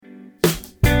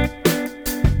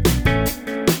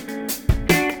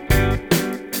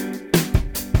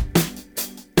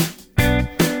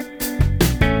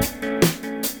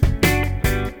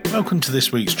Welcome to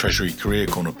this week's Treasury Career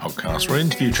Corner podcast, where I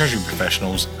interview Treasury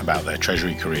professionals about their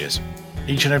Treasury careers.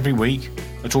 Each and every week,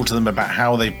 I talk to them about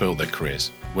how they've built their careers,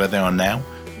 where they are now,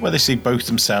 where they see both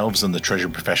themselves and the Treasury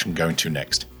profession going to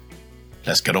next.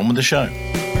 Let's get on with the show.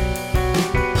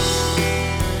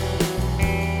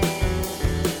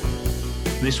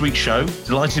 This week's show,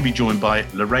 delighted to be joined by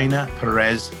Lorena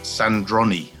Perez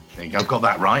Sandroni. I think I've got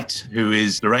that right. Who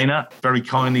is Lorena, very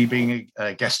kindly being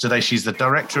a guest today. She's the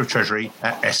Director of Treasury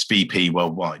at SVP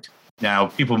Worldwide. Now,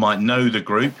 people might know the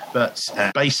group, but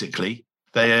basically,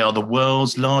 they are the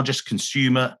world's largest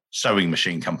consumer sewing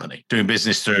machine company, doing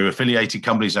business through affiliated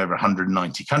companies over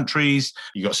 190 countries.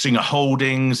 You've got Singer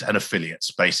Holdings and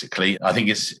affiliates, basically. I think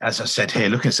it's, as I said here,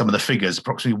 looking at some of the figures,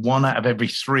 approximately 1 out of every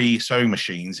 3 sewing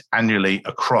machines annually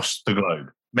across the globe.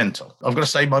 Mental. I've got to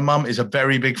say, my mum is a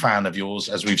very big fan of yours,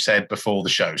 as we've said before the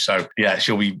show. So yeah,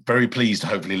 she'll be very pleased to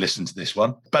hopefully listen to this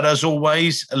one. But as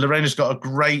always, Lorena's got a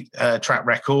great track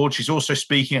record. She's also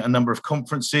speaking at a number of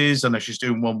conferences. I know she's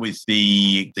doing one with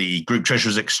the Group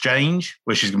Treasurers Exchange,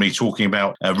 where she's going to be talking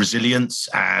about resilience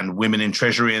and women in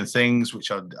treasury and things,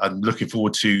 which I'm looking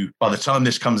forward to. By the time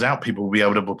this comes out, people will be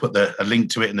able to put a link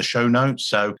to it in the show notes.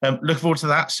 So looking forward to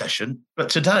that session. But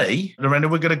today, Lorena,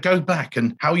 we're going to go back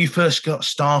and how you first got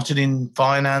started in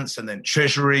finance and then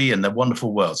treasury and the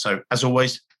wonderful world. So as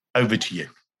always, over to you.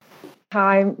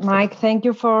 Hi, Mike. Thank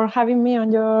you for having me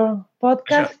on your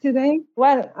podcast today.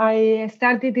 Well, I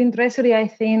started in treasury, I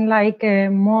think, like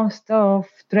most of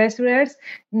treasurers,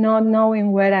 not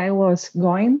knowing where I was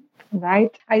going.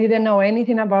 Right? I didn't know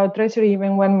anything about treasury,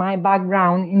 even when my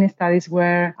background in studies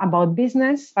were about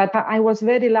business. But I was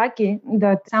very lucky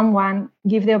that someone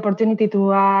gave the opportunity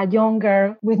to a young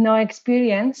girl with no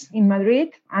experience in Madrid.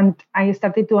 And I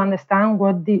started to understand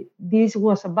what this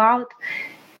was about.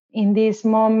 In this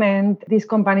moment, this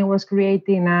company was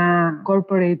creating a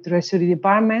corporate treasury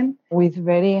department with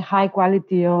very high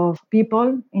quality of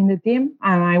people in the team.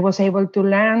 And I was able to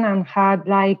learn and had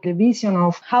like a vision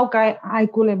of how I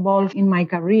could evolve in my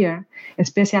career,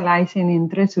 specializing in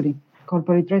treasury,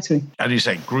 corporate treasury. How do you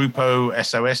say Grupo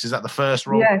SOS? Is that the first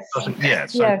role? Yes. Yeah.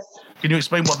 So yes. Can you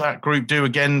explain what that group do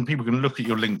again? People can look at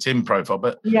your LinkedIn profile,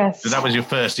 but yes. So that was your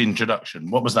first introduction.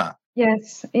 What was that?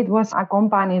 Yes, it was a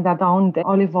company that owned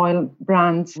olive oil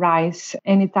brands, rice,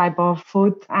 any type of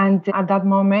food. And at that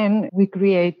moment,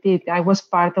 I was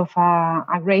part of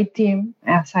a great team,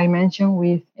 as I mentioned,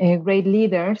 with great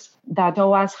leaders that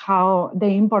show us how the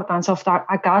importance of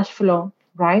a cash flow,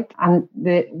 right? And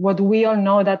what we all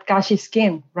know that cash is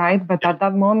king, right? But at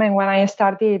that moment when I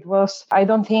started, I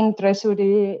don't think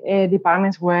treasury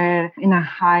departments were in a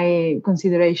high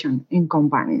consideration in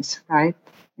companies, right?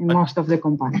 In most of the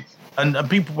companies. And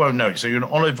people won't know. So you're an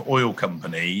olive oil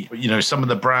company. You know, some of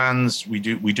the brands we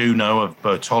do know of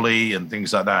Bertolli and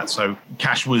things like that. So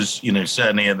cash was,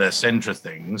 certainly at the center of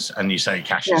things. And you say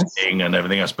cash is king and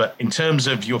everything else. But in terms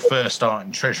of your first start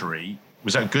in treasury,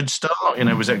 was that a good start?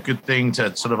 Was that a good thing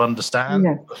to sort of understand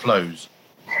the flows?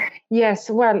 Yes,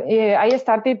 well, I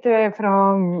started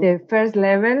from the first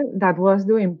level that was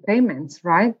doing payments,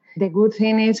 right? The good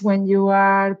thing is when you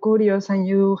are curious and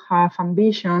you have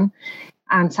ambition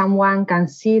and someone can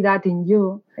see that in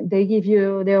you, they give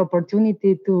you the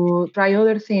opportunity to try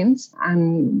other things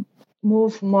and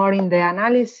move more in the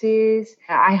analysis.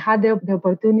 I had the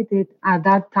opportunity at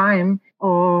that time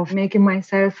of making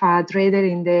myself a trader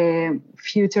in the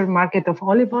future market of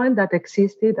olive oil that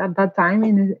existed at that time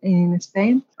in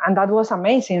Spain. And that was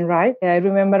amazing, right? I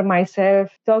remember myself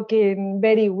talking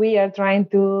very weird, trying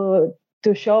to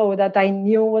show that I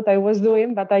knew what I was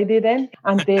doing, but I didn't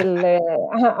until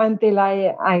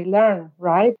I learned,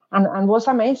 right? And was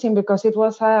amazing because it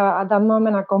was at that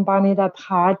moment a company that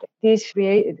had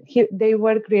they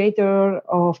were creator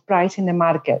of price in the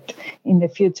market in the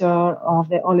future of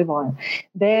the olive oil.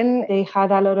 Then they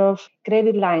had a lot of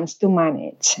credit lines to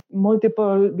manage,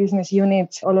 multiple business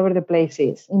units all over the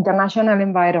places, international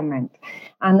environment.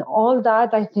 And all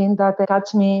that, I think that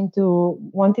catch me into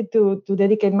wanting to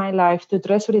dedicate my life to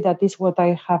treasury. That is what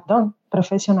I have done,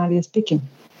 professionally speaking.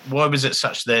 Why was it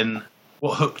such then?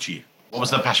 What hooked you? What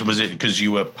was the passion? Was it because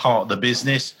you were part of the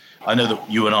business? I know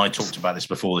that you and I talked about this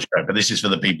before the show, but this is for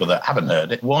the people that haven't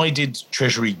heard it. Why did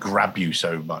treasury grab you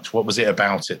so much? What was it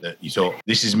about it that you thought,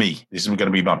 this is me, this is going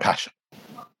to be my passion?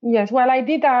 Yes, well, I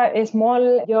did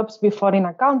small jobs before in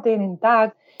accounting, in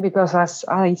tax, Because as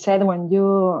I said, when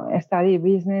you study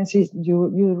business,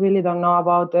 you really don't know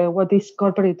about what is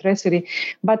corporate treasury.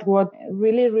 But what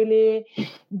really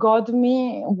got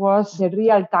me was the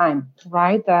real time,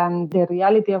 right? And the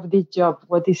reality of this job.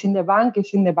 What is in the bank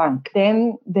is in the bank.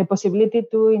 Then the possibility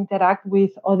to interact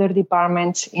with other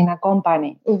departments in a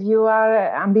company. If you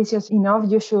are ambitious enough,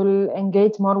 you should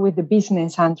engage more with the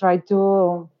business and try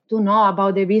to know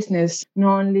about the business,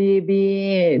 not only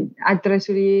be a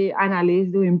treasury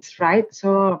analyst doing this, right?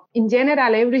 So in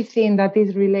general, everything that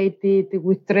is related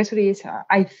with treasury is,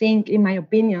 I think, in my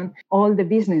opinion, all the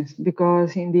business,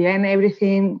 because in the end,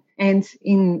 everything ends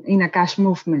in a cash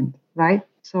movement, right?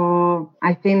 So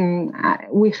I think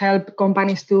we help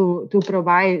companies to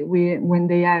provide when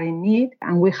they are in need,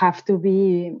 and we have to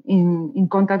be in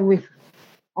contact with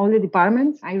all the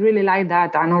departments. I really like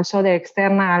that. And also the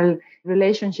external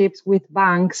relationships with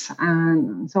banks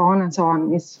and so on and so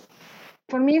on.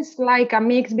 For me, it's like a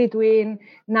mix between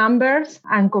numbers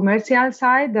and commercial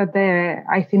side that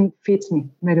I think fits me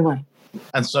very well.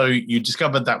 And so you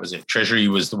discovered that was it. Treasury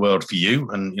was the world for you.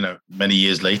 And, many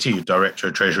years later, you're director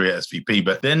of Treasury at SVP.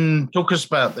 But then talk us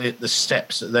about the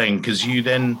steps then, because you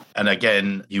then, and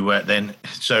again, you were then,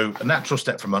 so a natural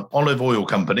step from an olive oil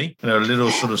company, a little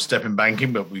sort of step in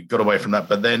banking, but we got away from that,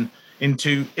 but then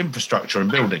into infrastructure and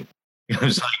building.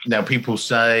 It's like now people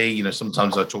say,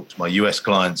 sometimes I talk to my US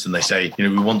clients and they say, we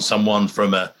want someone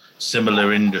from a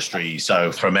similar industry,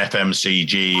 so from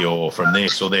FMCG or from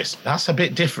this or this. That's a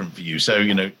bit different for you. So,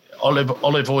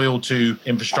 olive oil to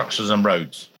infrastructures and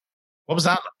roads. What was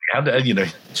that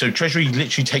like? So Treasury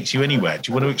literally takes you anywhere.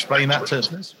 Do you want to explain that to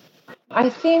us? I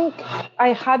think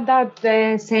I had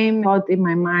that same thought in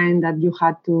my mind that you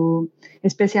had to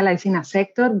specialize in a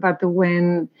sector, but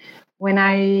when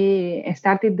I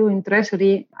started doing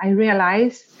Treasury, I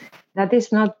realized that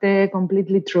is not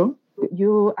completely true.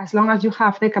 As long as you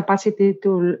have the capacity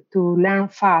to learn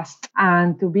fast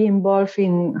and to be involved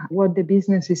in what the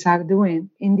businesses are doing,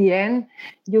 in the end,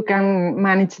 you can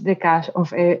manage the cash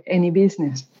of any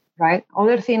business, right?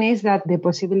 Other thing is that the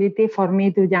possibility for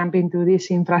me to jump into this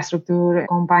infrastructure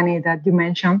company that you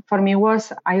mentioned, for me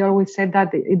I always said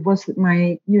that it was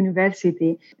my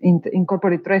university in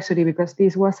corporate treasury, because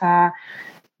this was a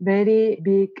very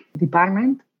big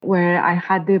department where I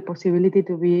had the possibility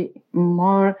to be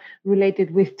more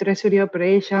related with treasury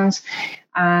operations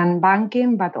and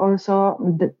banking, but also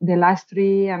the last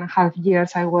 3.5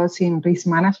 years I was in risk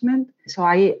management. So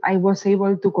I was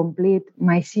able to complete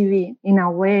my CV in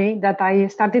a way that I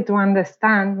started to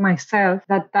understand myself,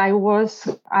 that I was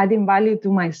adding value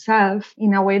to myself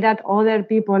in a way that other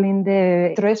people in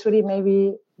the treasury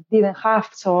maybe didn't have.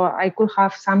 So I could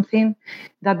have something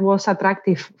that was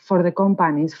attractive for the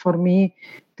companies, for me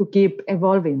to keep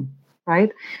evolving,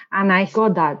 right? And I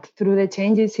got that through the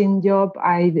changes in job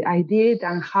I did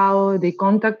and how they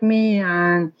contact me.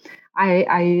 And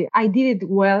I did it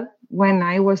well when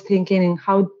I was thinking in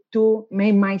how to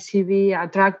make my CV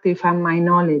attractive and my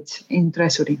knowledge in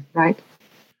treasury, right?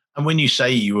 And when you say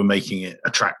you were making it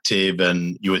attractive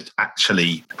and you were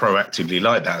actually proactively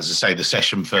like that, as I say, the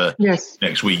session for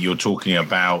next week, you're talking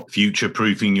about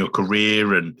future-proofing your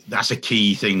career. And that's a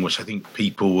key thing, which I think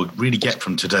people would really get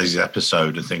from today's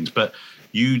episode and things. But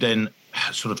you then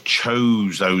sort of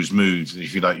chose those moves,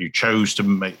 if you like, you chose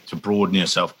to broaden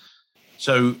yourself.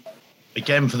 So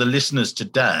again, for the listeners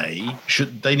today,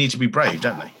 they need to be brave,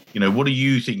 don't they? What do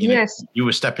you think? You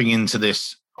were stepping into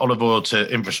this olive oil to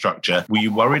infrastructure. Were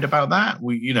you worried about that?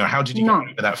 How did you get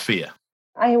over that fear?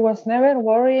 I was never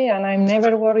worried, and I'm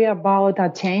never worried about a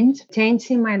change.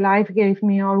 Change in my life gave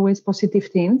me always positive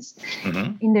things.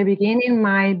 Mm-hmm. In the beginning,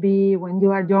 might be when you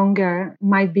are younger,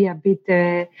 might be a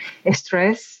bit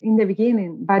stress in the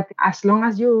beginning. But as long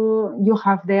as you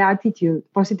have the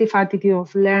positive attitude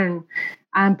of learn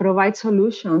and provide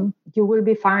solution, you will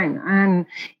be fine. And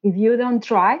if you don't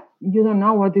try, you don't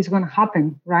know what is going to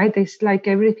happen, right? It's like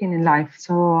everything in life.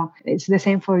 So it's the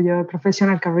same for your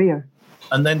professional career.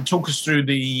 And then talk us through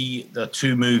the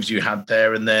two moves you had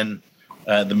there, and then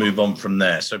the move on from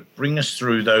there. So bring us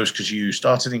through those, because you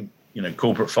started in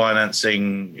corporate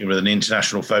financing with an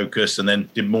international focus, and then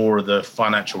did more of the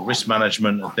financial risk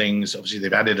management and things. Obviously,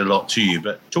 they've added a lot to you,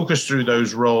 but talk us through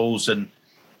those roles. And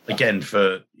again,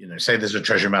 for, say there's a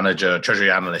treasury manager,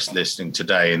 treasury analyst listening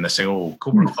today, and they're saying, oh,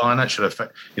 corporate finance should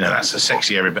affect, that's a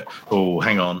sexy area, but, oh,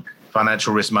 hang on,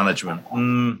 financial risk management.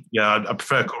 I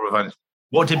prefer corporate finance.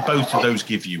 What did both of those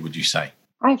give you, would you say?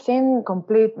 I think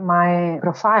complete my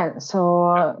profile.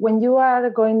 So when you are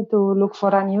going to look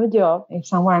for a new job, if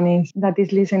someone that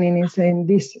is listening is in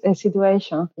this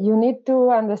situation, you need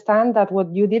to understand that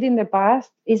what you did in the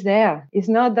past is there. It's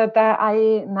not that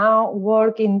I now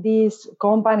work in this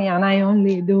company and I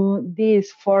only do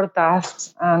these 4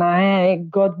 tasks and I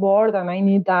got bored and I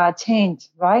need a change,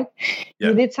 right? Yeah.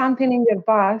 You did something in your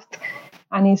past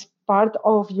and it's part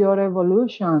of your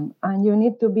evolution. And you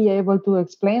need to be able to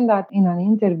explain that in an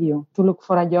interview, to look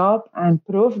for a job and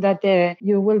prove that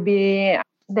you will be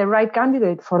the right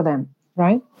candidate for them,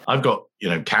 right? I've got,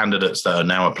 candidates that are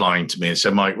now applying to me and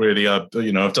said, Mike, really, I've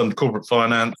done corporate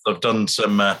finance, I've done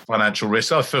some financial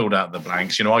risk, I've filled out the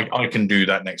blanks, I can do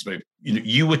that next move.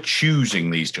 You were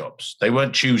choosing these jobs. They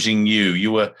weren't choosing you.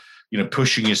 You were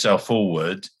pushing yourself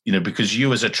forward, because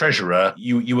you as a treasurer,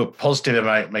 you were positive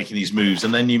about making these moves,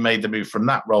 and then you made the move from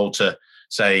that role to,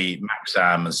 say,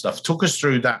 Maxam and stuff. Talk us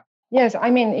through that. Yes, I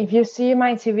mean, if you see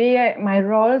my CV, my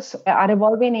roles are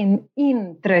evolving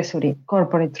in treasury,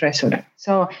 corporate treasury.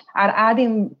 So are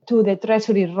adding to the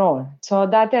treasury role. So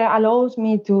that allows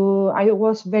me I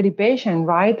was very patient,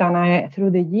 right? And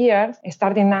through the years,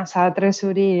 starting as a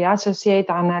treasury associate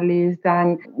analyst,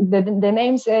 and the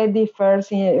names differ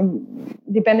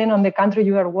depending on the country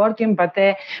you are working, but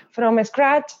from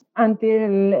scratch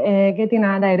until getting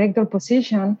a director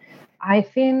position, I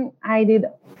think I did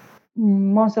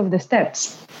most of the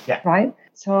steps, right?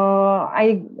 So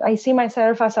I see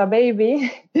myself as a baby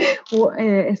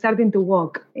starting to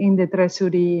walk in the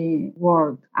treasury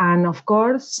world. And of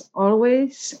course,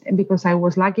 always, because I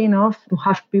was lucky enough to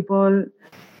have people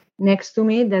next to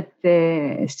me that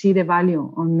see the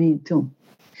value on me too.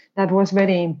 That was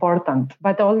very important.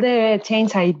 But all the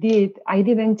change I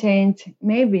didn't change.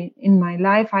 Maybe in my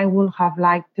life, I would have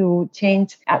liked to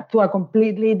change to a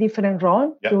completely different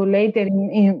role to later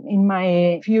in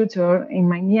my future, in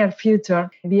my near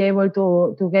future, be able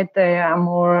to get a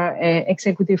more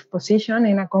executive position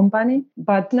in a company.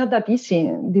 But not that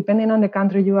easy. Depending on the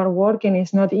country you are working,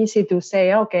 it's not easy to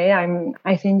say, okay,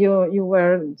 I think you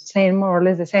were saying more or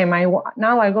less the same.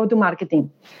 Now I go to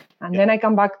marketing. And then I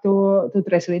come back to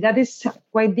treasury. That is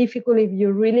quite difficult if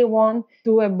you really want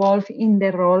to evolve in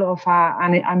the role of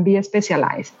and be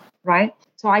specialized, right?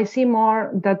 So I see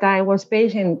more that I was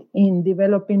patient in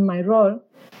developing my role,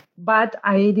 but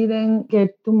I didn't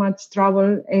get too much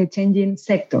trouble changing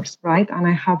sectors, right? And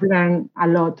I have learned a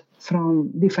lot from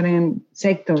different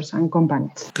sectors and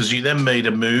companies. Because you then made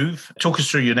a move. Talk us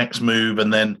through your next move.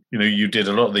 And then, you did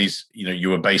a lot of these,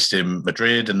 you were based in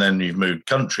Madrid and then you've moved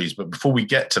countries. But before we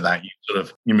get to that,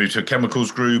 you moved to a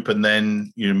chemicals group and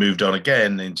then you moved on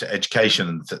again into education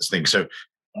and things. So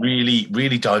really,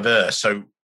 really diverse. So,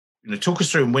 talk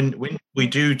us through, and when we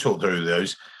do talk through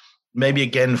those, maybe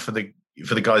again for the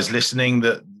guys listening,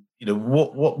 that,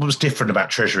 what was different about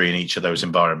treasury in each of those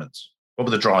environments? What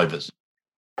were the drivers?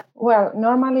 Well,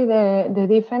 normally the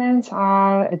difference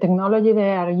are the technology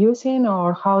they are using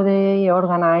or how they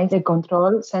organize the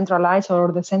control, centralized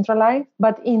or decentralized.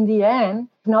 But in the end,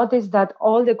 notice that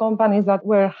all the companies that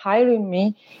were hiring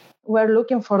me were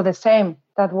looking for the same.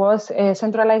 That was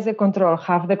centralize the control,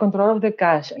 have the control of the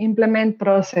cash, implement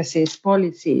processes,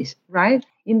 policies, right?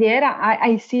 In the era,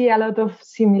 I see a lot of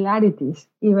similarities.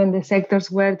 Even the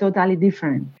sectors were totally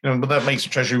different. But that makes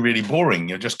treasury really boring.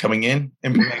 You're just coming in,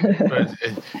 implement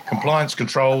compliance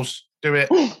controls, do it,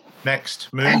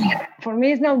 next, move. For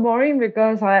me, it's not boring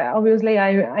because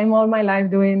I'm all my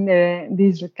life doing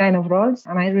these kind of roles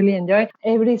and I really enjoy it.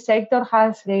 Every sector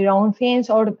has their own things,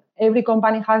 or every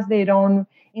company has their own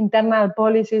internal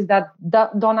policies that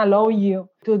don't allow you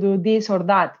to do this or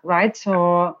that, right?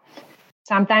 So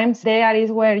sometimes there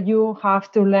is where you have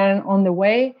to learn on the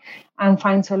way and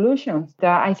find solutions.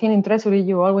 I think in treasury,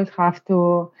 you always have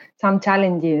some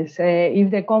challenges.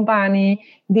 If the company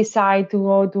decide to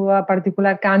go to a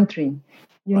particular country,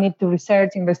 you need to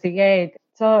research, investigate.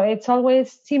 So it's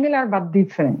always similar but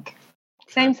different.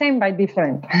 Same but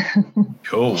different.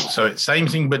 Cool. So it's same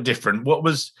thing but different. What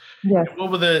were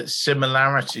the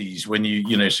similarities when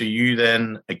so you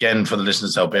then, again, for the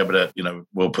listeners, I'll be able to,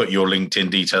 we'll put your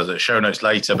LinkedIn details at show notes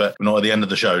later, but not at the end of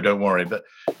the show, don't worry. But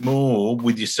more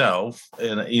with yourself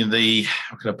in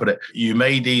how can I put it? You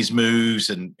made these moves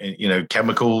and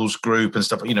chemicals group and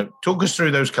stuff, talk us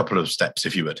through those couple of steps,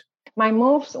 if you would. My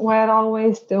moves were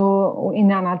always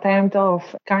in an attempt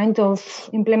of kind of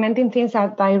implementing things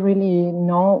that I really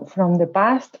know from the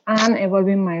past and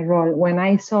evolving my role. When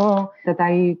I saw that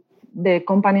the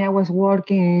company I was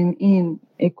working in,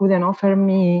 it couldn't offer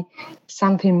me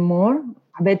something more,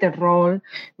 a better role,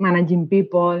 managing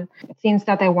people, things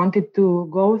that I wanted to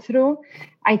go through,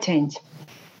 I changed.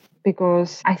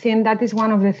 because I think that is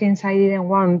one of the things I didn't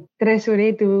want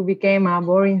treasury to become a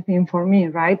boring thing for me,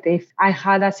 right? If I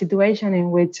had a situation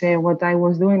in which what I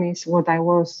was doing is what I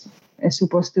was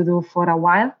supposed to do for a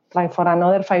while, like for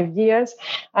another 5 years,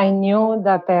 I knew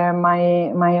that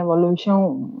my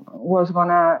evolution was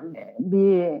gonna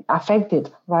be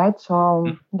affected, right? So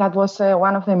that was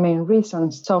one of the main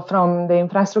reasons. So from the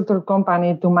infrastructure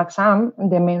company to Maxam,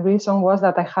 the main reason was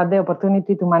that I had the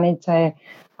opportunity to manage a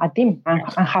team and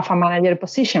have a manager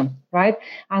position, right?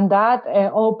 And that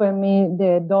opened me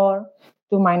the door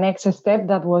to my next step,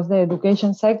 that was the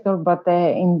education sector. But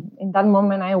in that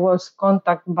moment, I was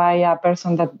contacted by a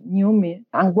person that knew me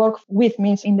and worked with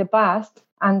me in the past.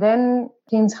 And then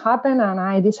things happened and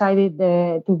I decided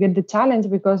to get the challenge,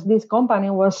 because this company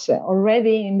was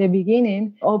already in the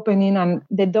beginning opening and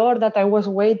the door that I was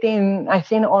waiting, I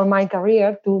think, all my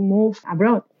career to move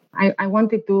abroad. I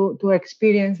wanted to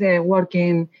experience the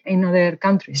working in other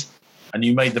countries. And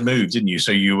you made the move, didn't you?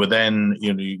 So you were then,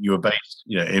 you were based,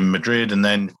 in Madrid, and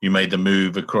then you made the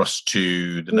move across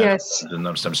to the Netherlands and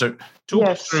other stuff. So talk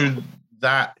us through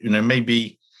that,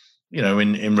 maybe,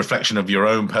 in reflection of your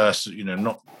own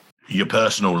not your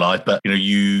personal life, but,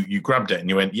 you grabbed it and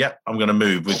you went, yep, I'm going to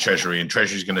move with Treasury and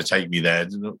Treasury's going to take me there.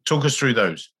 Talk us through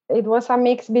those. It was a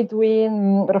mix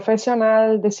between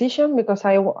professional decision, because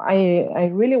I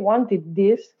really wanted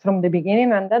this from the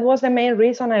beginning. And that was the main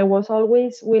reason I was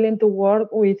always willing to work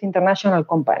with international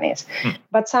companies.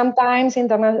 But sometimes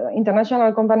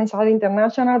international companies are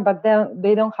international, but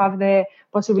they don't have the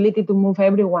possibility to move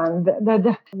everyone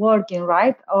that working,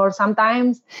 right? Or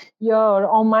sometimes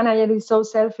your own manager is so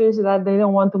selfish that they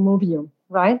don't want to move you,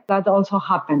 right? That also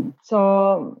happened.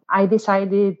 So I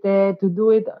decided to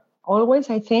do it always.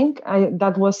 I think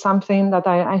that was something that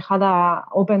I had an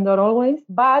open door always.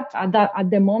 But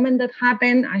at the moment that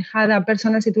happened, I had a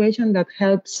personal situation that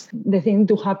helps the thing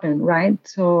to happen, right?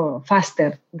 So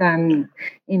faster than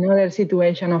in other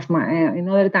situation in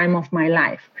other time of my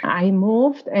life. I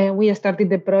moved. We started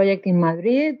the project in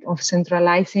Madrid of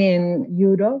centralizing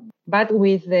Europe, but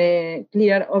with the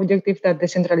clear objective that the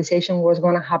centralization was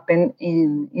going to happen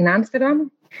in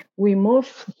Amsterdam. We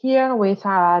moved here with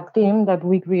a team that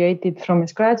we created from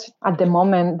scratch. At the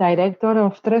moment, director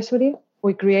of Treasury.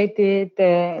 We created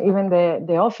even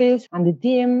the office and the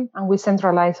team, and we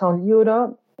centralized all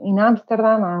Europe in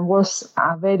Amsterdam, and was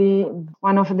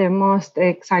one of the most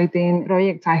exciting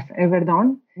projects I've ever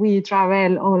done. We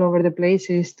travel all over the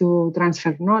places to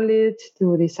transfer knowledge,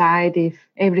 to decide if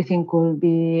everything could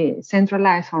be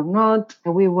centralized or not.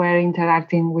 We were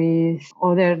interacting with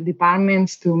other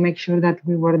departments to make sure that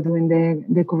we were doing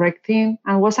the correct thing.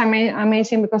 And it was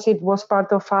amazing because it was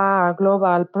part of a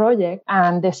global project.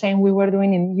 And the same we were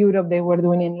doing in Europe, they were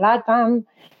doing in LATAM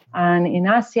and in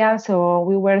Asia. So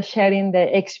we were sharing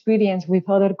the experience with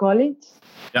other colleagues.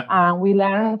 Yeah. And we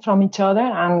learned from each other,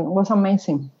 and it was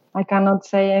amazing. I cannot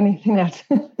say anything else.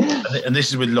 And this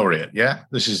is with Laureate, yeah?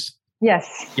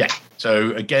 Yes. Yeah.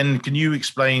 So again, can you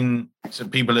explain, so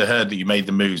people have heard that you made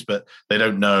the moves, but they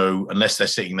don't know unless they're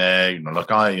sitting there,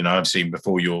 like I've seen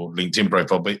before your LinkedIn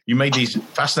profile, but you made these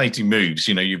fascinating moves.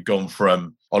 You've gone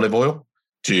from olive oil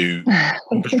to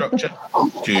infrastructure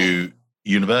to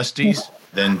universities,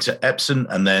 then to Epson,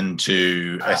 and then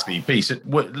to SVP. So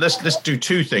let's do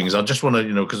two things. I just want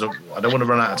to, because I don't want to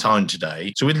run out of time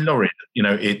today. So with Laureate,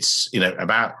 it's,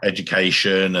 about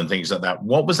education and things like that.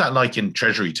 What was that like in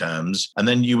Treasury terms? And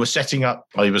then you were setting up,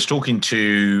 I was talking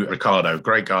to Ricardo,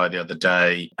 great guy, the other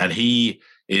day, and he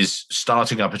is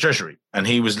starting up a Treasury. And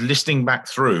he was listening back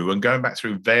through and going back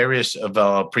through various of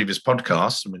our previous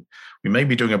podcasts. I mean, we may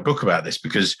be doing a book about this,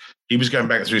 because he was going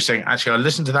back through saying, actually, I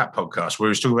listened to that podcast where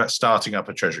he was talking about starting up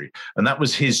a Treasury. And that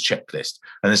was his checklist.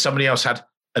 And then somebody else had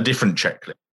a different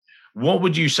checklist. What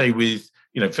would you say with,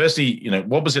 firstly,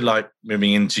 what was it like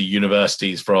moving into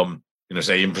universities from,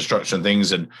 say, infrastructure and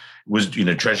things? And was,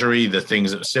 Treasury, the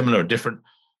things that are similar or different?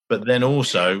 But then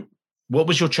also, what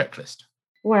was your checklist?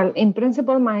 Well, in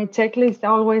principle, my checklist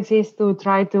always is to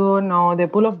try to know the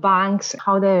pool of banks,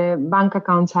 how the bank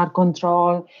accounts are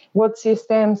controlled, what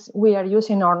systems we are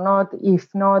using or not.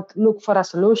 If not, look for a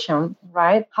solution,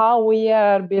 right? How we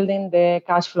are building the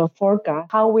cash flow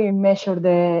forecast, how we measure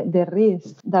the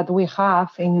risk that we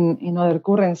have in other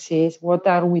currencies, what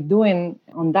are we doing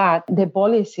on that, the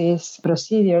policies,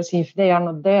 procedures, if they are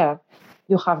not there.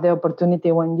 You have the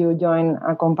opportunity when you join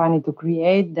a company to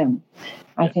create them.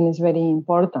 I think it's very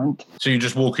important. So you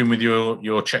just walk in with your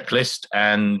checklist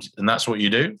and that's what you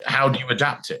do? How do you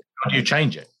adapt it? How do you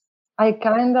change it? I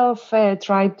kind of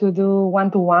try to do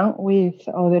one-to-one with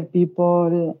other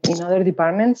people in other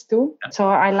departments too. So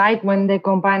I like when the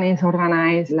company is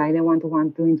organized like the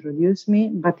one-to-one to introduce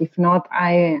me. But if not,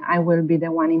 I will be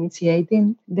the one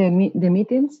initiating the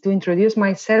meetings. To introduce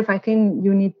myself, I think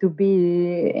you need to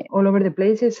be all over the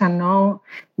places and know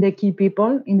the key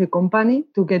people in the company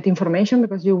to get information,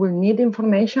 because you will need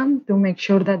information to make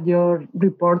sure that your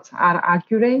reports are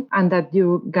accurate and that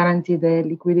you guarantee the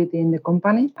liquidity in the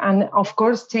company. And of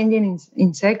course, changing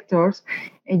in sectors,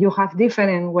 you have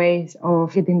different ways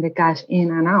of getting the cash in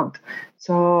and out.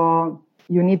 So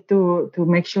you need to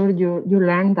make sure you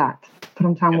learn that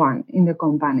from someone in the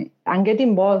company and get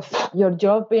involved. Your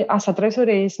job as a treasurer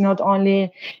is not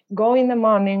only go in the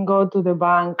morning, go to the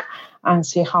bank and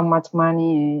see how much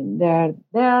money they're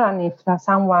there. And if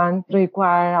someone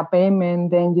require a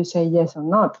payment, then you say yes or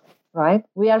not, right?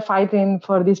 We are fighting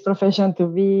for this profession to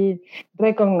be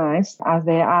recognized as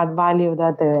the add value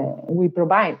that we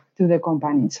provide to the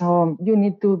company. So you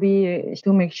need to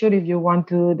make sure, if you want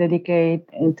to dedicate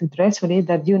to treasury,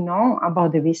 that you know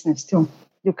about the business too.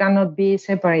 You cannot be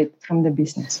separate from the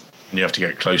business. You have to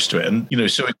get close to it.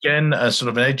 And, so again, as sort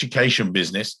of an education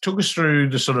business, talk us through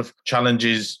the sort of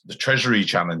challenges, the treasury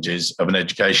challenges of an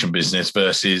education business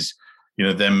versus,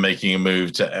 them making a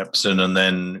move to Epson and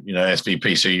then,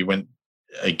 SVP. So you went,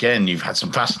 again, you've had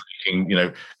some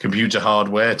fascinating, computer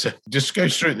hardware to just go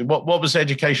through. What was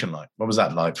education like? What was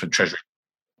that like for treasury?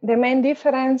 The main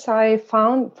difference I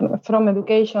found from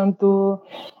education to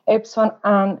Epson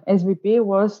and SVP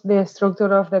was the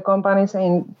structure of the companies.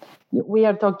 We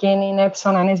are talking in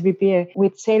Epson and SVP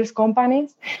with sales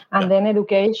companies, and then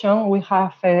education,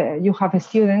 you have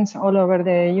students all over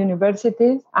the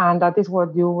universities, and that is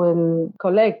what you will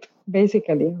collect,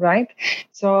 basically, right?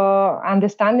 So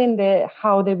understanding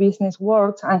how the business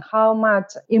works and how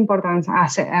much importance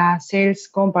a sales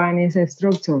company's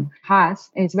structure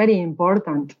has is very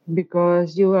important,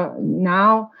 because you are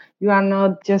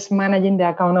not just managing the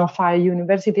account of a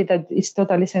university that is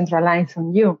totally centralized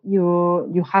on you.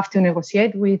 You have to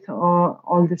negotiate with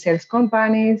all the sales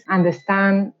companies,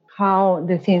 understand how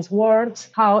the things works,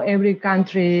 how every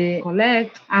country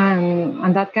collects,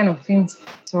 and that kind of things.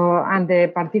 So, and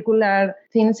the particular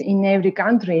things in every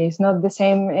country is not the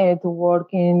same to work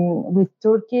with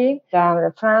Turkey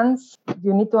than France.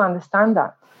 You need to understand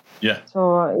that. Yeah.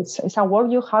 So it's a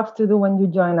work you have to do when you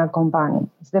join a company.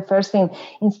 It's the first thing.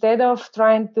 Instead of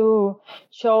trying to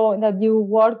show that you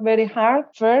work very hard,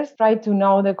 first try to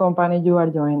know the company you are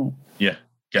joining. Yeah.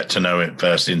 Get to know it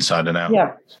first, inside and out.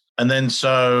 Yeah. And then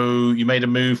so you made a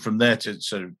move from there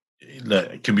to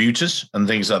computers and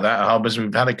things like that.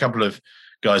 We've had a couple of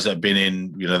guys that have been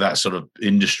in, that sort of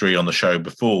industry on the show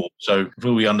before. So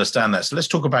before we understand that, so let's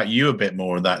talk about you a bit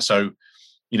more of that. So,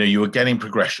 you were getting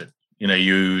progression.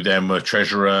 You then were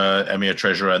treasurer, EMEA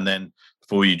treasurer, and then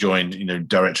before you joined,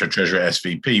 director of treasury at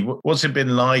SVP. What's it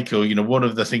been like, or, what are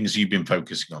the things you've been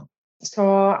focusing on?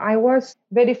 So I was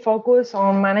very focused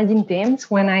on managing teams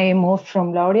when I moved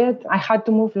from Laureate. I had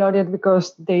to move Laureate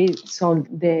because they sold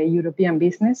the European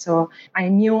business. So I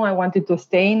knew I wanted to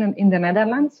stay in the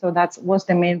Netherlands. So that was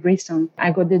the main reason I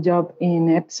got the job in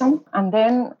Epson. And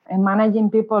then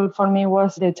managing people for me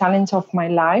was the challenge of my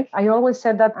life. I always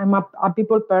said that I'm a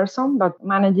people person, but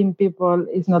managing people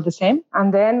is not the same.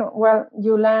 And then,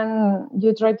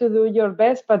 you try to do your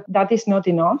best, but that is not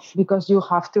enough, because you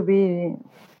have to be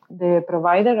the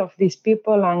provider of these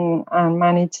people and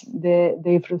manage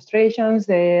their frustrations,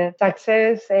 their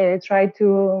success, try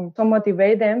to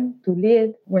motivate them to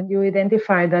lead when you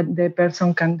identify that the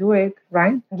person can do it,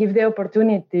 right? Give the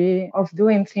opportunity of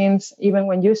doing things even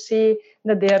when you see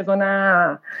that they are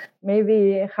gonna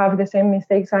maybe have the same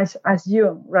mistakes as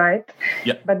you, right?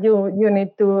 Yeah. But you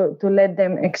need to let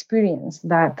them experience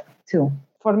that too.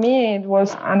 For me, it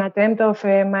was an attempt of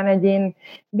managing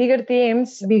bigger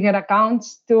teams, bigger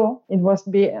accounts too. It was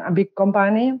a big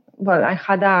company. Well, I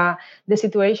had the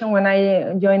situation when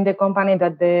I joined the company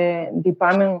that the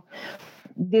department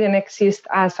didn't exist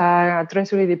as a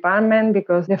treasury department,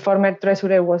 because the former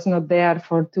treasurer was not there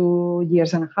for 2.5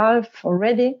 years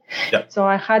already. Yeah. So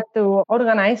I had to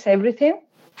organize everything.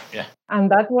 Yeah.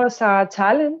 And that was a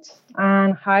challenge,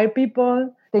 and hire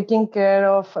people, taking care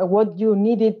of what you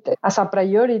needed as a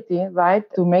priority, right?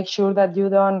 To make sure that you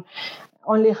don't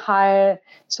only hire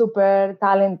super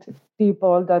talented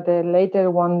people that later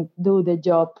won't do the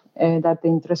job that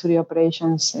in treasury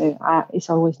operations is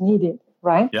always needed,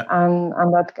 right? Yeah. And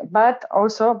but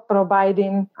also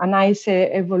providing a nice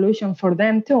evolution for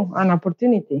them too, an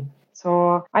opportunity.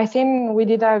 So I think we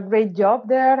did a great job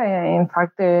there. In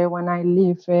fact, when I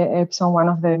leave Epson, one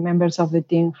of the members of the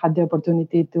team had the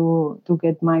opportunity to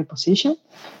get my position.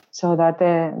 So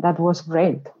that was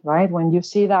great, right? When you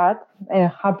see that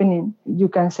happening, you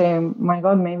can say, my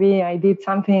God, maybe I did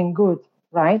something good,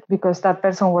 right? Because that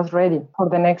person was ready for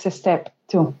the next step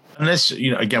too. And this,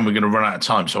 again, we're going to run out of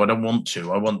time, so I don't want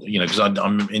to. I want, because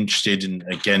I'm interested in,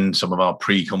 again, some of our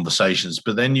pre-conversations.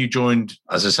 But then you joined,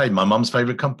 as I say, my mum's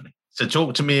favorite company. So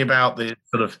talk to me about the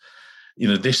sort of,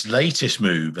 this latest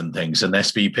move and things and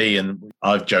SVP. And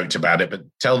I've joked about it, but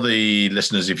tell the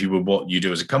listeners, if you would, what you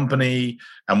do as a company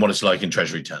and what it's like in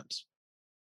treasury terms.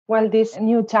 Well, this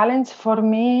new challenge for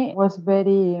me was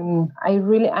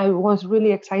I was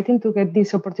really excited to get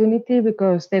this opportunity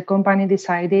because the company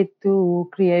decided to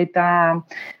create a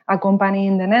company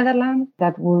in the Netherlands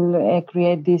that will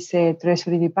create this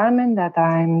treasury department that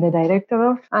I'm the director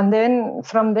of. And then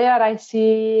from there, I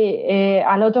see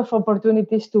a lot of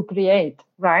opportunities to create,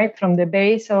 right? From the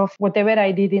base of whatever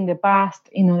I did in the past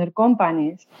in other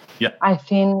companies. Yeah. I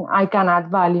think I can add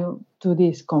value to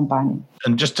this company.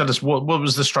 And just tell us, what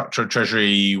was the structure of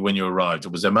treasury when you arrived?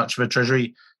 Was there much of a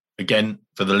treasury? Again,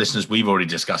 for the listeners, we've already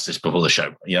discussed this before the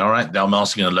show. All right? I'm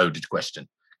asking a loaded question.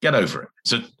 Get over it.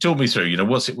 So talk me through,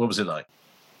 what was it like?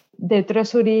 The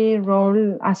treasury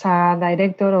role as a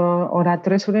director or a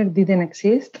treasurer didn't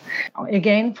exist,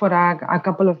 again, for a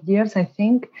couple of years, I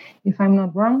think, if I'm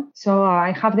not wrong. So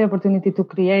I have the opportunity to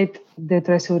create the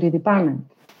treasury department.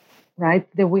 Right,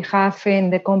 that we have in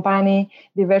the company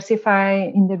diversify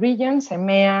in the regions,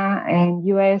 EMEA and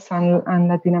US and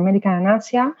Latin America and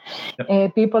Asia,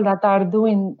 people that are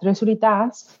doing treasury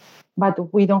tasks,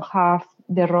 but we don't have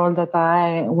the role that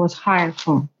I was hired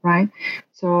for, right?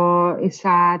 So it's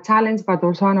a challenge, but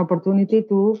also an opportunity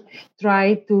to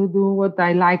try to do what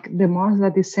I like the most,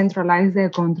 that is centralize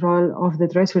the control of the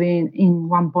treasury in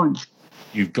one point.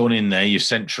 You've gone in there, you've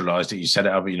centralized it, you set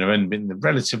it up, in a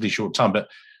relatively short time, but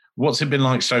what's it been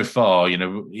like so far?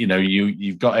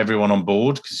 You've got everyone on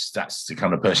board because that's the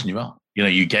kind of person you are.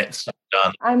 You get stuff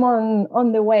done. I'm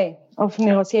on the way of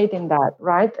negotiating that,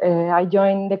 right? I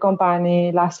joined the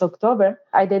company last October.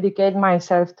 I dedicate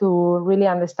myself to really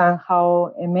understand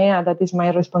how EMEA, that is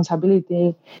my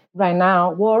responsibility right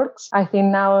now, works. I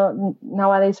think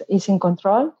nowadays is in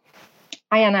control.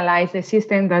 I analyze the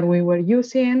system that we were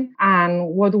using and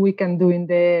what we can do in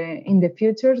the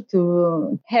future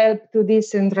to help to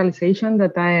this centralization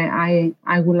that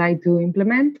I would like to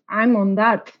implement. I'm on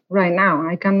that right now.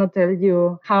 I cannot tell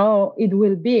you how it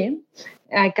will be.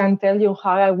 I can tell you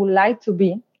how I would like to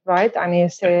be, right? And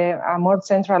it's a more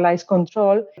centralized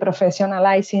control,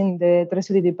 professionalizing the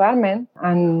treasury department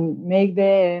and make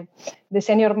the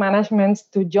senior management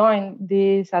to join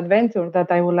this adventure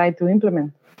that I would like to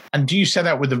implement. And do you set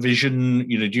out with a vision?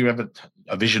 Do you have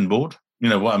a vision board?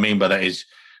 What I mean by that is,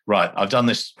 right, I've done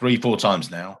this 3-4 times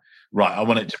now. Right, I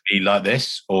want it to be like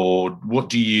this. Or what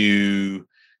do you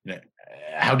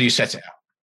how do you set it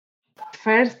out?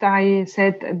 First, I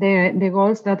set the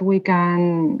goals that we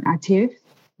can achieve,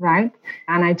 right?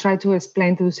 And I try to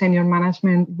explain to senior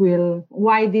management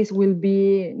why this will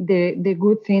be the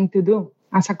good thing to do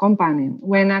as a company.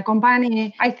 When a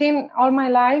company, I think all my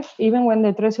life, even when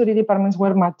the treasury departments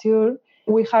were mature,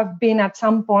 we have been at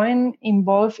some point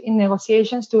involved in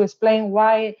negotiations to explain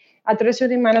why a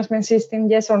treasury management system,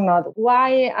 yes or not,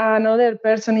 why another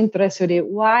person in treasury,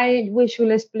 why we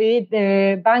should split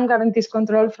the bank guarantees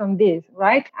control from this,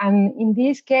 right? And in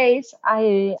this case,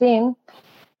 I think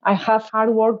I have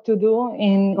hard work to do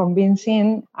in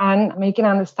convincing and making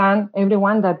understand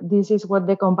everyone that this is what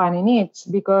the company needs.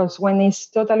 Because when it's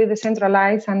totally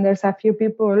decentralized and there's a few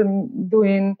people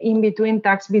doing in-between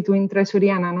tasks between Treasury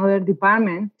and another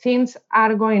department, things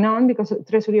are going on because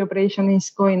Treasury operation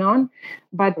is going on,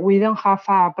 but we don't have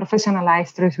a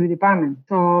professionalized Treasury department.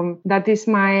 So that is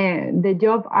the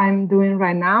job I'm doing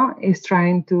right now, is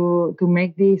trying to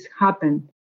make this happen.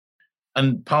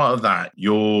 And part of that,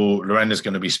 Lorena's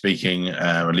going to be speaking,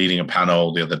 leading a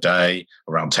panel the other day,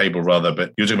 a round table rather,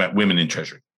 but you're talking about women in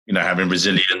treasury, having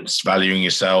resilience, valuing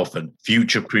yourself and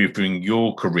future-proofing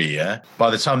your career. By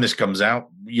the time this comes out,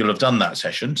 you'll have done that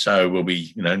session. So it'll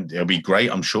be great,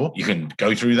 I'm sure. You can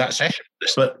go through that session.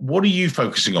 But what are you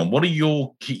focusing on? What are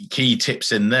your key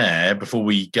tips in there before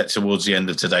we get towards the end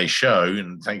of today's show?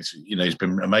 And thanks, it's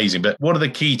been amazing. But what are the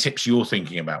key tips you're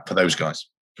thinking about for those guys?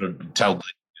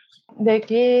 The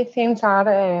key things are,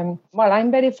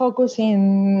 I'm very focused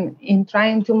in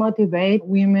trying to motivate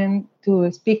women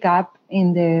to speak up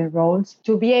in their roles,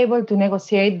 to be able to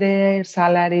negotiate their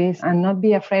salaries and not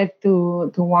be afraid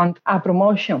to want a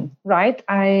promotion, right?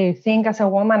 I think as a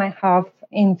woman, I have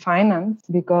in finance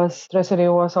because treasury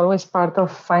was always part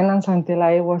of finance until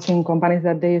I was in companies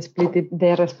that they split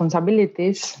their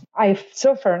responsibilities. I've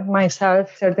suffered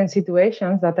myself certain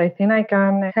situations that I think I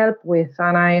can help with.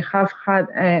 And I have had,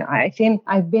 I think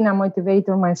I've been a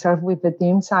motivator myself with the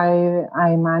teams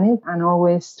I manage and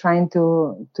always trying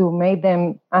to make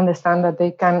them understand that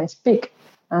they can speak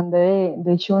and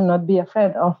they should not be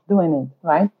afraid of doing it,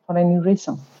 right? For any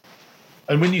reason.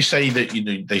 And when you say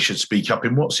that they should speak up,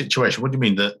 in what situation? What do you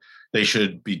mean that they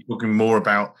should be talking more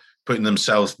about putting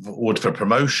themselves forward for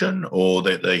promotion, or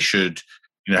that they should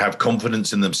have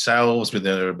confidence in themselves with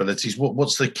their abilities?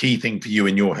 What's the key thing for you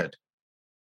in your head?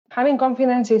 Having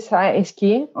confidence is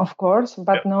key, of course,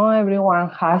 but not everyone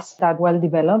has that well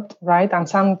developed, right? And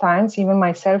sometimes, even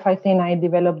myself, I think I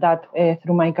developed that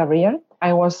through my career.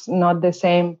 I was not the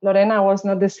same. Lorena was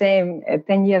not the same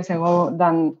 10 years ago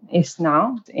than is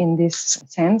now in this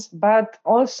sense. But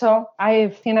also, I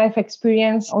think I've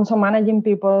experienced also managing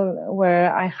people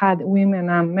where I had women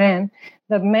and men,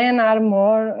 that men are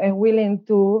more willing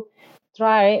to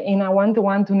try in a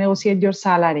one-to-one to negotiate your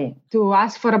salary, to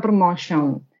ask for a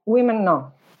promotion. Women,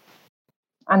 no.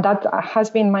 And that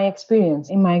has been my experience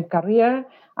in my career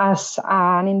as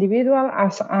an individual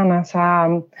and as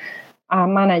a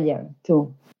manager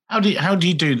too. How do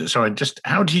you do that? Sorry, just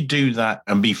how do you do that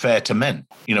and be fair to men?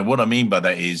 What I mean by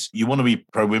that is you want to be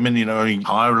pro-women, I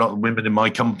hire a lot of women in my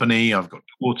company. I've got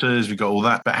daughters, we've got all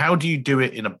that. But how do you do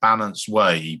it in a balanced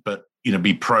way, but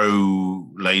be pro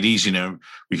ladies?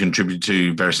 We contribute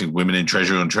to various things, women in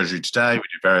treasury on Treasury Today, we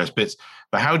do various bits.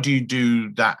 But how do you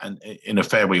do that in a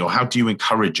fair way, or how do you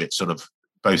encourage it, sort of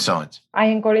both sides? I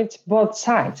encourage both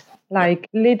sides.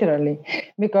 Literally,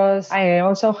 because I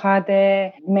also had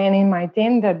men in my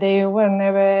team that they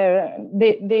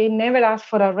never asked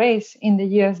for a raise in the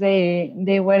years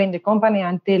they were in the company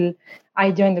until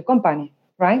I joined the company,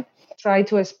 right? Try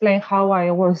to explain how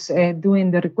I was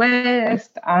doing the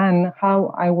request and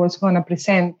how I was going to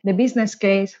present the business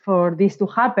case for this to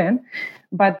happen,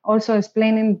 but also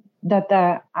explaining that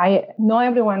I know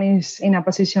everyone is in a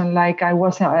position like I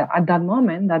was at that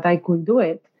moment, that I could do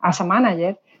it as a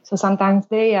manager. So sometimes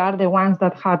they are the ones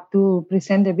that have to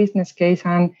present the business case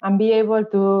and be able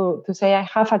to say, I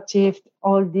have achieved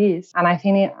all this. And I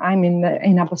think I'm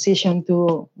in a position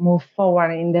to move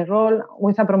forward in the role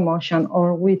with a promotion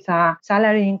or with a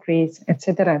salary increase,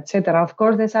 etc., etc. Of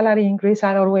course, the salary increase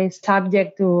are always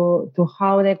subject to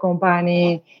how the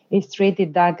company is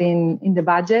treated that in the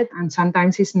budget. And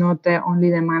sometimes it's not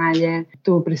only the manager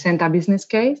to present a business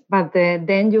case, but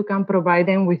then you can provide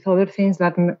them with other things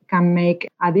that can make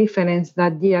a difference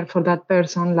that year for that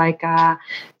person, like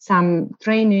some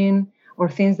training or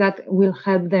things that will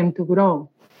help them to grow.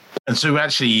 And so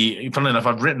actually, funnily enough,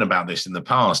 I've written about this in the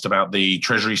past, about the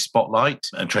Treasury spotlight.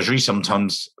 And Treasury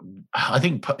sometimes, I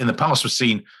think in the past, was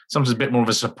seen sometimes a bit more of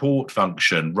a support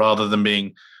function rather than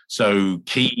being so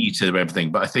key to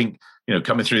everything. But I think,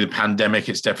 coming through the pandemic,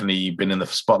 it's definitely been in the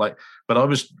spotlight. But I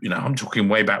was, I'm talking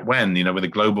way back when, with the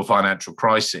global financial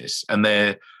crisis. And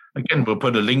there, again, we'll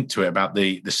put a link to it about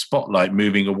the spotlight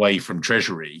moving away from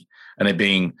Treasury and it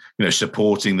being,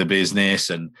 supporting the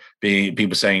business and being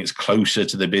people saying it's closer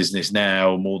to the business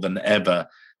now more than ever.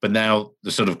 But now the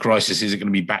sort of crisis is going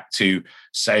to be back to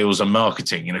sales and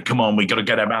marketing. Come on, we got to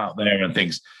get them out there and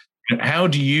things. How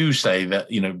do you say that,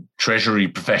 Treasury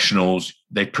professionals,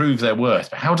 they prove their worth?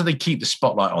 But how do they keep the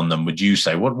spotlight on them, would you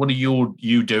say? What are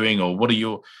you doing, or what are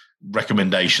your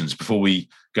recommendations before we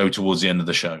go towards the end of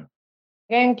the show?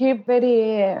 And keep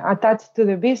very attached to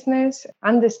the business,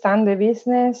 understand the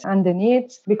business and the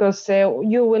needs, because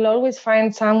you will always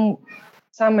find some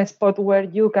spot where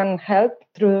you can help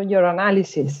through your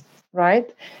analysis,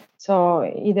 right? So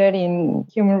either in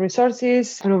human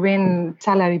resources, improving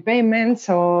salary payments,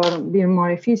 or being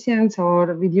more efficient, or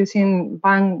reducing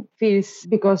bank fees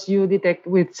because you detect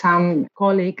with some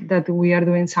colleague that we are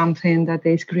doing something that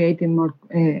is creating more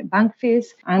bank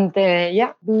fees. And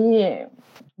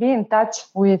be in touch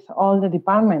with all the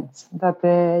departments that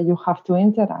you have to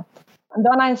interact.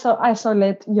 Don't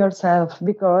isolate yourself,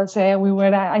 because we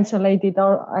were isolated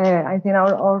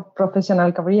our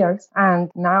professional careers.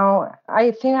 And now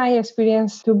I think I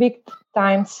experienced 2 big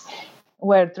times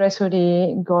where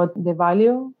Treasury got the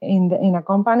value in a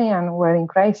company and were in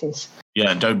crisis.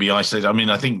 Yeah, and don't be isolated. I mean,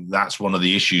 I think that's one of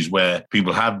the issues where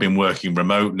people have been working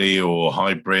remotely or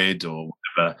hybrid or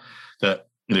whatever, that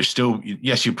still,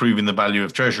 yes, you're proving the value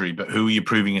of Treasury, but who are you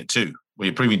proving it to? Well,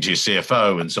 you're proving it to your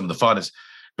CFO and some of the finance.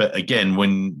 But again,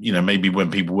 when, maybe when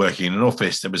people working in an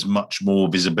office, there was much more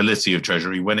visibility of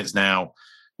Treasury. When it's now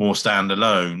more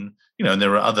standalone, and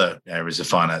there are other areas of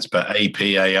finance, but AP,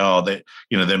 AR, that,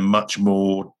 they're much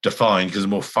more defined because they're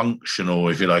more functional,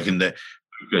 if you like, in their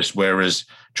focus, whereas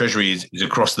treasury is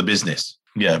across the business.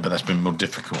 Yeah, but that's been more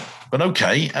difficult. But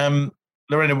okay,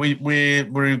 Lorena,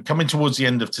 we're coming towards the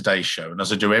end of today's show. And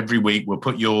as I do every week, we'll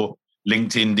put your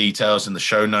LinkedIn details in the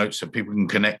show notes so people can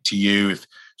connect to you if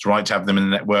it's right to have them in the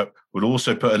network. We'll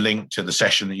also put a link to the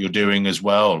session that you're doing as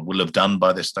well. We'll have done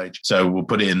by this stage. So we'll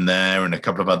put it in there and a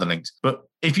couple of other links. But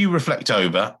if you reflect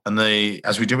over, and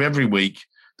as we do every week,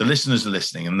 the listeners are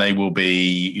listening, and they will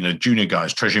be, junior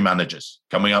guys, treasury managers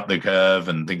coming up the curve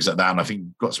and things like that. And I think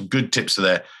we've got some good tips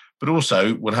there. But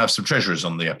also we'll have some treasurers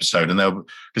on the episode, and they'll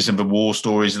listen to war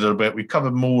stories a little bit. We've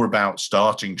covered more about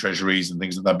starting treasuries and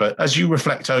things like that. But as you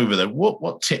reflect over that,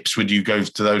 what tips would you go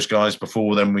to those guys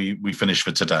before then we finish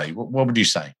for today? What would you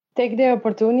say? Take the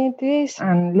opportunities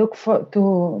and look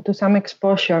to some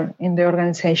exposure in the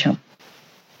organization.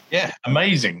 Yeah,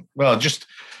 amazing. Well, just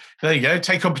there you go.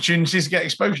 Take opportunities, get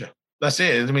exposure. That's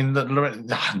it. I mean, I'm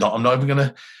not even going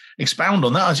to expound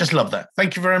on that. I just love that.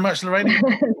 Thank you very much, Lorena.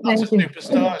 That's a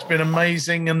superstar. It's been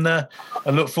amazing, and I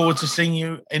look forward to seeing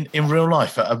you in real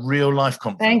life at a real life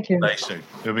conference. Thank you. Very soon.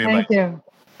 It'll be amazing.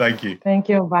 Thank you. Thank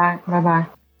you. Bye. Bye-bye.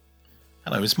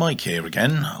 Hello, it's Mike here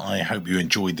again. I hope you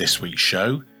enjoyed this week's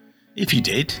show. If you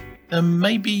did, then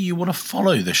maybe you want to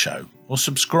follow the show or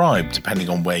subscribe, depending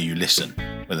on where you listen,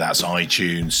 whether that's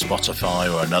iTunes,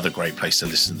 Spotify, or another great place to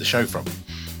listen to the show from.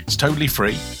 It's totally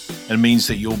free and means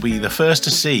that you'll be the first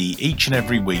to see each and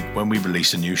every week when we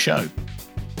release a new show.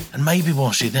 And maybe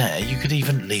whilst you're there, you could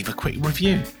even leave a quick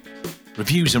review.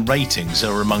 Reviews and ratings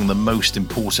are among the most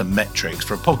important metrics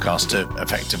for a podcast to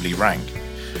effectively rank.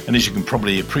 And as you can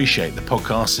probably appreciate, the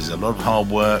podcast is a lot of hard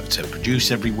work to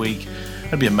produce every week.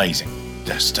 It'd be amazing.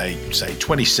 Just take, say,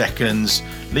 20 seconds,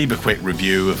 leave a quick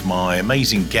review of my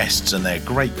amazing guests and their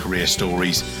great career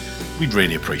stories. We'd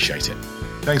really appreciate it.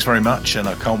 Thanks very much, and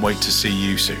I can't wait to see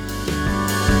you soon.